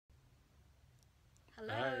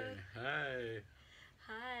Hello. Hi.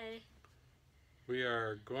 Hi. We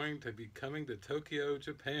are going to be coming to Tokyo,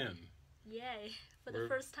 Japan. Yay, for the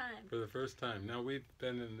first time. For the first time. Now, we've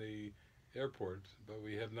been in the airport, but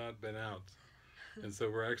we have not been out. And so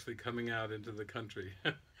we're actually coming out into the country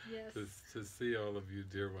Yes. to see all of you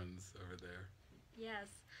dear ones over there. Yes,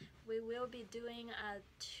 we will be doing a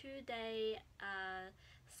 2-day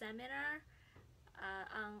seminar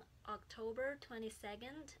on October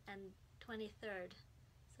 22nd and 23rd.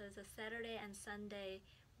 So it's a Saturday and Sunday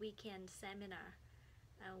weekend seminar.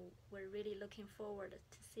 And we're really looking forward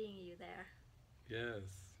to seeing you there.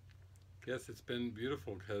 Yes. Yes, it's been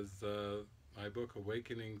beautiful because my book,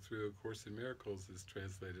 Awakening Through A Course in Miracles, is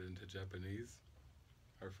translated into Japanese.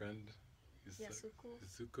 Our friend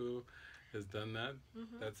Yasuko has done that.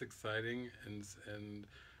 Mm-hmm. That's exciting. And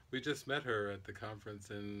we just met her at the conference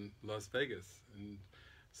in Las Vegas. And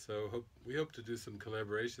so we hope to do some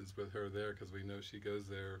collaborations with her there because we know she goes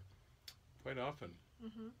there quite often.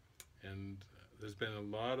 Mm-hmm. And there's been a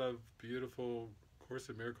lot of beautiful Course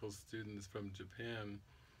in Miracles students from Japan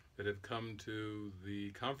that have come to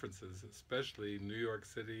the conferences, especially New York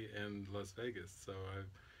City and Las Vegas. So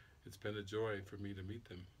it's been a joy for me to meet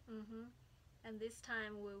them. Mm-hmm. And this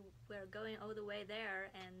time we're going all the way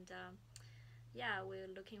there, and yeah, we're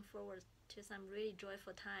looking forward to some really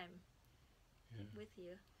joyful time with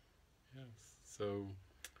you. Yes. So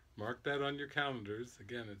mark that on your calendars.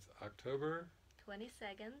 Again, it's October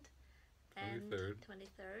 22nd and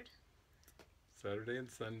 23rd. Saturday and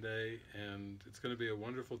Sunday, and it's going to be a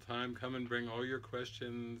wonderful time. Come and bring all your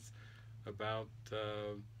questions about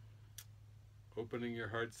opening your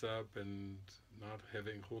hearts up and not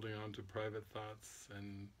holding on to private thoughts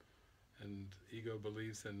and ego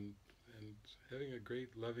beliefs, and having a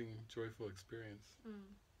great, loving, joyful experience.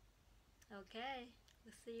 Okay,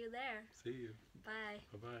 we'll see you there. See you. Bye.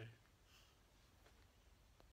 Bye-bye.